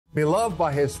Beloved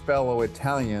by his fellow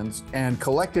Italians and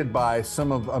collected by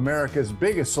some of America's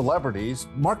biggest celebrities,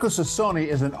 Marco Sassone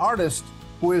is an artist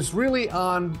who is really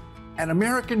on an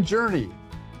American journey.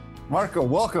 Marco,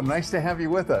 welcome. Nice to have you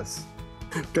with us.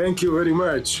 Thank you very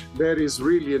much. That is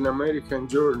really an American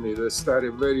journey that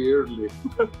started very early.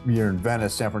 You're in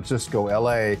Venice, San Francisco,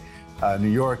 LA, New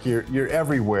York. You're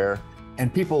everywhere,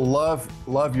 and people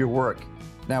love your work.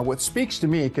 Now, what speaks to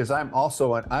me, because I'm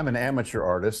an amateur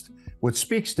artist, what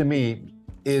speaks to me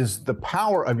is the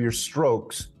power of your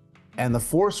strokes and the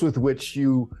force with which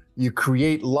you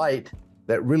create light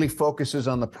that really focuses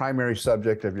on the primary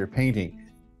subject of your painting.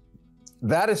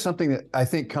 That is something that I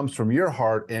think comes from your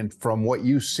heart and from what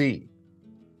you see.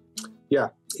 Yeah,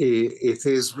 it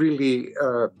is really,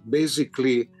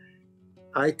 basically,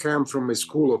 I come from a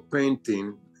school of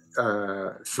painting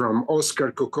from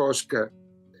Oskar Kokoschka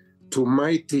to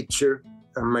my teacher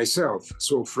and myself.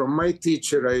 So from my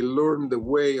teacher, I learned the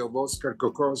way of Oskar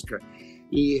Kokoschka.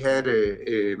 He had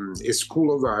a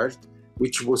school of art,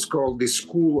 which was called the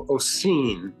School of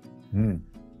Seeing.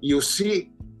 You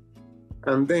see,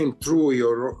 and then through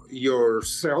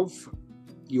yourself,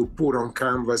 you put on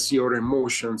canvas your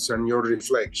emotions and your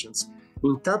reflections.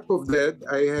 On top of that,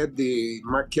 I had the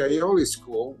Macchiaioli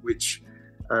school, which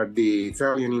are the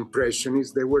Italian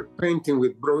Impressionists. They were painting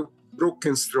with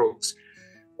broken strokes.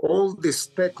 All this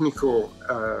technical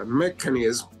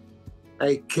mechanism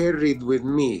I carried with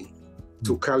me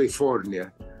to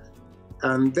California.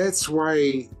 And that's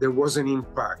why there was an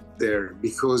impact there,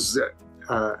 because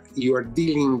you are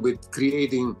dealing with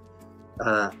creating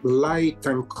light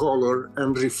and color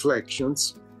and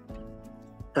reflections.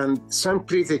 And some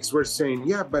critics were saying,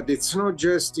 yeah, but it's not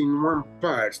just in one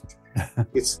part,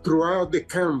 it's throughout the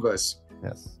canvas.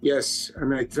 Yes,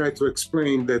 and I try to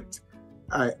explain that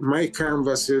my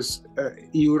canvases,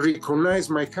 you recognize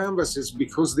my canvases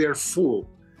because they are full.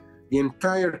 The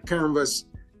entire canvas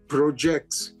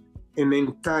projects an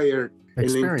entire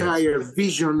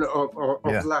vision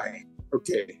of life.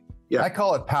 Okay. Yeah. I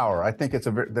call it power. I think it's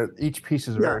each piece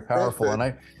is very powerful, and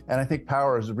I think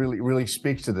power is really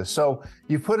speaks to this. So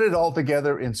you put it all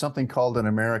together in something called an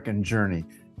American journey.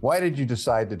 Why did you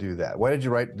decide to do that? Why did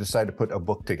you decide to put a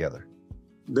book together?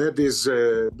 That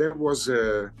was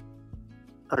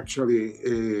actually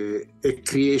a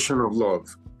creation of love,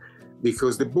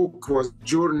 because the book was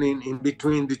journeying in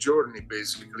between the journey.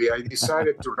 Basically, I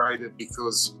decided to write it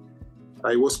because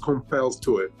I was compelled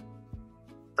to it.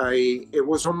 It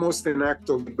was almost an act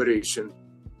of liberation.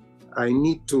 I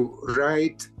need to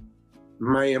write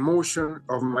my emotion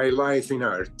of my life in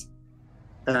art.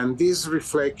 And these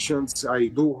reflections, I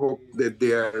do hope that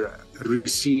they are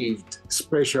received,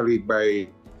 especially by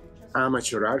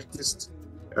amateur artists,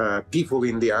 people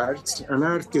in the arts, and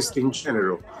artists in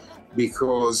general,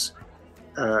 because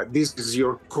this is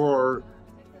your core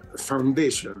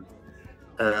foundation.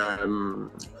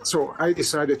 So I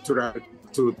decided to write.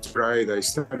 I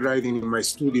started writing in my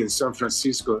studio in San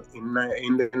Francisco in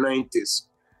the 90s.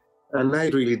 And I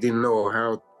really didn't know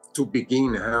how to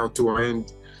begin, how to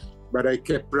end. But I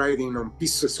kept writing on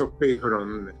pieces of paper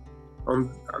on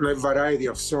a variety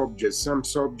of subjects. Some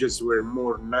subjects were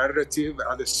more narrative,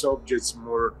 other subjects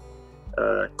more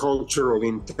cultural,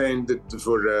 intended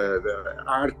for the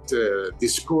art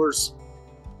discourse.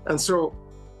 And so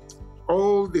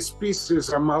all these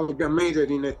pieces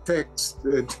amalgamated in a text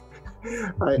that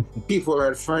people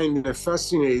are finding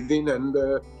fascinating, and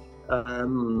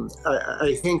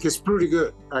I think it's pretty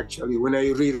good, actually, when I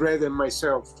reread them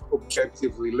myself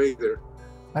objectively later.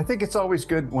 I think it's always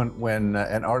good when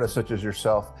an artist such as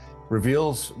yourself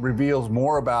reveals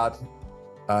more about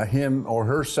him or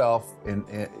herself.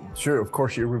 Sure, of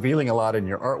course, you're revealing a lot in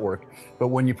your artwork, but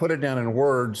when you put it down in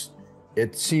words,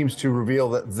 it seems to reveal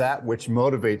that which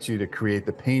motivates you to create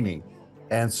the painting.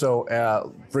 And so,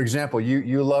 for example,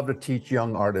 you love to teach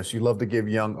young artists. You love to give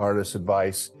young artists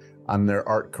advice on their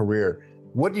art career.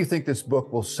 What do you think this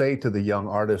book will say to the young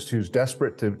artist who's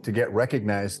desperate to get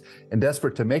recognized and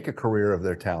desperate to make a career of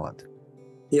their talent?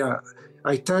 Yeah,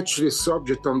 I touched this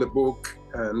subject on the book,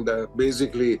 and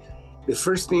basically the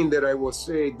first thing that I will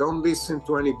say, don't listen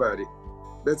to anybody.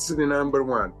 That's the number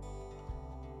one.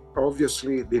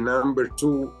 Obviously, the number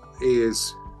two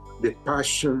is the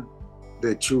passion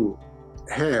that you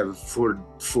have for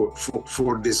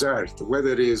this art,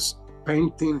 whether it is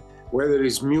painting, whether it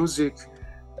is music,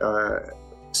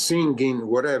 singing,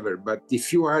 whatever. But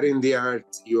if you are in the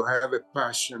art, you have a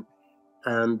passion,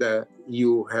 and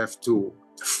you have to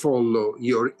follow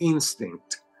your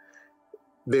instinct.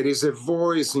 There is a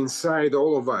voice inside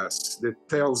all of us that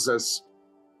tells us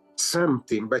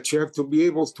something, but you have to be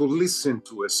able to listen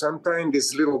to it. Sometimes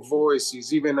this little voice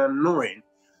is even annoying,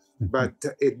 but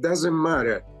it doesn't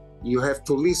matter. You have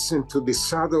to listen to the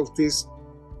subtleties.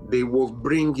 They will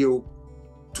bring you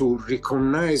to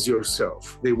recognize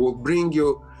yourself. They will bring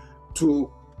you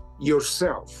to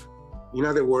yourself. In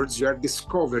other words, you are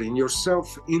discovering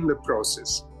yourself in the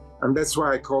process. And that's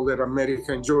why I call it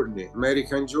American Journey.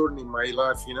 American Journey, my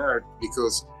life in art,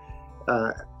 because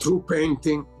through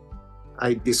painting,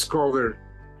 I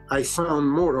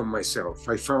found more of myself.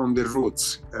 I found the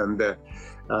roots, and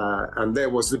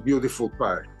that was the beautiful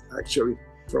part, actually.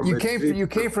 You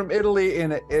came from Italy,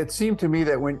 and it seemed to me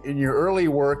that when in your early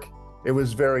work, it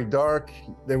was very dark.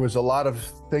 There was a lot of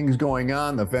things going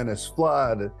on, the Venice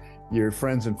flood, your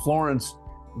friends in Florence.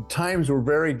 Times were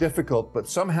very difficult, but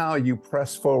somehow you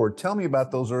pressed forward. Tell me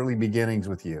about those early beginnings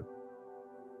with you.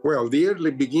 Well, the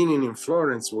early beginning in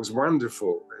Florence was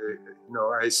wonderful.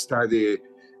 I studied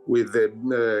with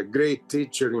a great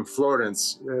teacher in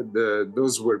Florence.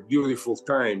 Those were beautiful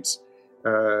times.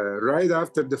 Right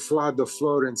after the flood of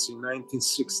Florence in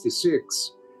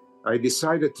 1966, I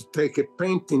decided to take a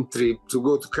painting trip to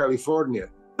go to California.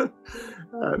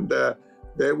 And that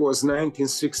was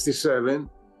 1967.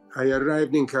 I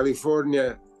arrived in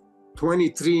California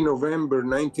 23 November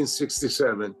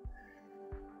 1967.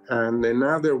 And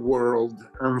another world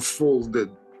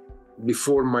unfolded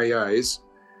before my eyes.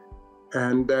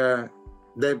 And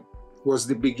that was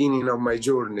the beginning of my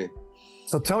journey.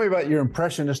 So tell me about your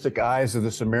impressionistic eyes of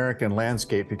this American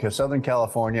landscape, because Southern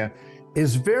California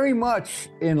is very much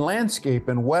in landscape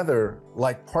and weather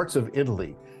like parts of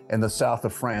Italy and the south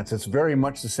of France. It's very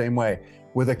much the same way,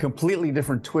 with a completely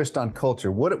different twist on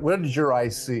culture. What did your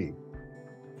eyes see?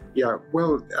 Yeah,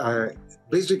 well,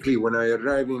 basically when I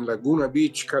arrived in Laguna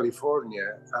Beach,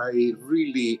 California, I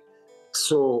really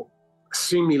saw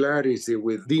similarity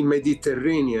with the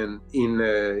Mediterranean in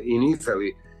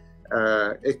Italy.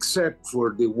 Except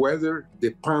for the weather,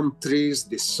 the palm trees,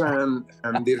 the sun,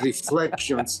 and the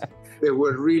reflections. They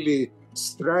were really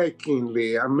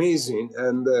strikingly amazing.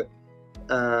 And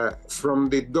from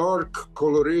the dark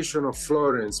coloration of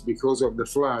Florence because of the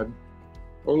flood,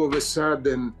 all of a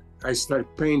sudden I started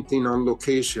painting on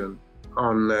location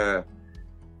on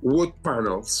wood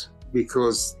panels,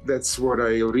 because that's what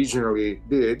I originally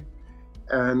did.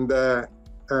 And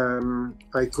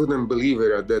I couldn't believe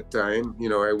it at that time.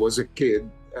 I was a kid,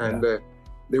 and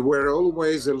there were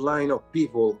always a line of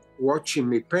people watching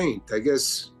me paint. I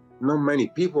guess not many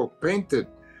people painted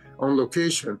on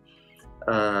location.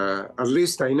 At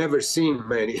least I never seen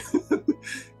many.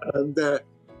 And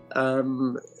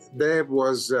there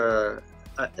was,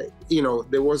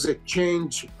 there was a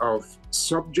change of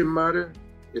subject matter,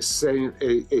 a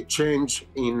change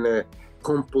in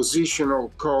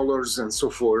compositional colors and so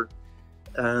forth.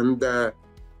 And that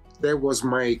was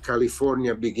my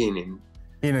California beginning.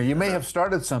 You may have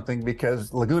started something,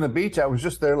 because Laguna Beach, I was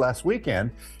just there last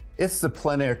weekend. It's the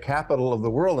plein air capital of the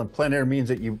world, and plein air means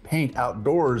that you paint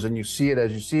outdoors and you see it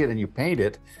as you see it and you paint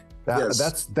it.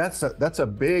 Yes. That's a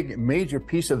big, major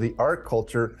piece of the art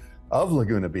culture of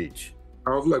Laguna Beach.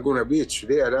 Of Laguna Beach,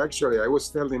 actually, I was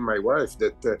telling my wife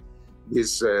that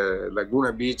this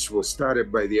Laguna Beach was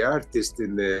started by the artist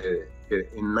in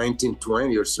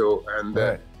 1920 or so,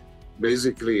 and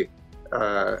basically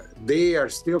they are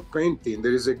still painting.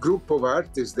 There is a group of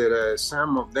artists that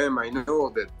some of them I know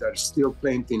that are still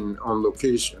painting on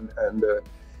location, and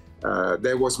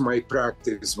that was my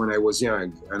practice when I was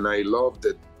young, and I loved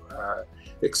it.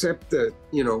 Except that,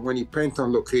 when you paint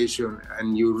on location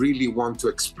and you really want to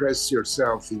express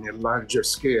yourself in a larger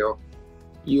scale,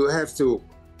 you have to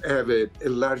have a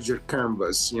larger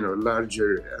canvas,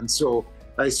 larger, and so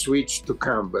I switched to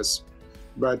canvas.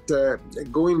 But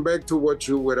going back to what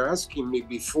you were asking me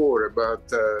before about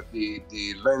the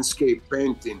landscape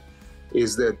painting,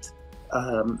 is that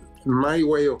my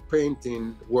way of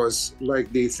painting was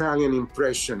like the Italian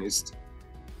Impressionist,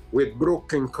 with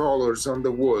broken colors on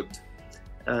the wood.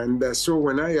 And so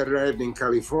when I arrived in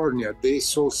California, they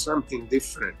saw something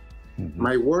different. Mm-hmm.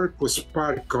 My work was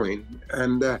sparkling,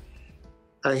 and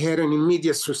I had an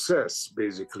immediate success,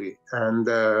 basically, and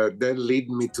that led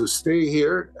me to stay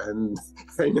here, and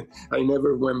I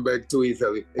never went back to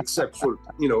Italy, except for,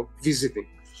 visiting.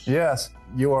 Yes,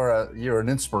 you're an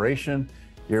inspiration.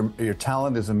 Your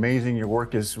talent is amazing. Your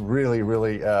work is really,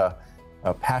 really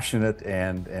passionate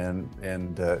and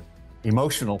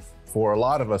emotional for a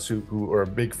lot of us who are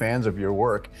big fans of your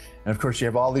work. And of course, you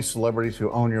have all these celebrities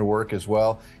who own your work as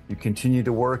well. You continue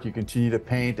to work, you continue to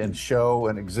paint and show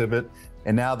and exhibit.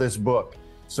 And now this book.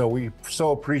 So we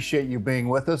so appreciate you being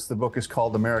with us. The book is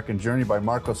called American Journey by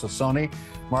Marco Sassone.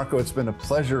 Marco, it's been a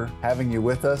pleasure having you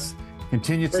with us.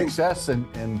 Continued success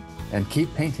and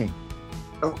keep painting.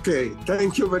 Okay,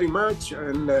 thank you very much,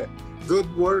 and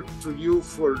good work to you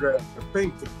for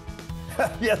painting.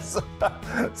 Yes,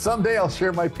 someday I'll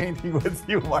share my painting with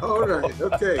you, Marco. All right,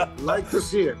 okay, like to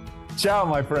see it. Ciao,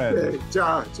 my friend. Okay,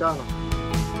 ciao, ciao.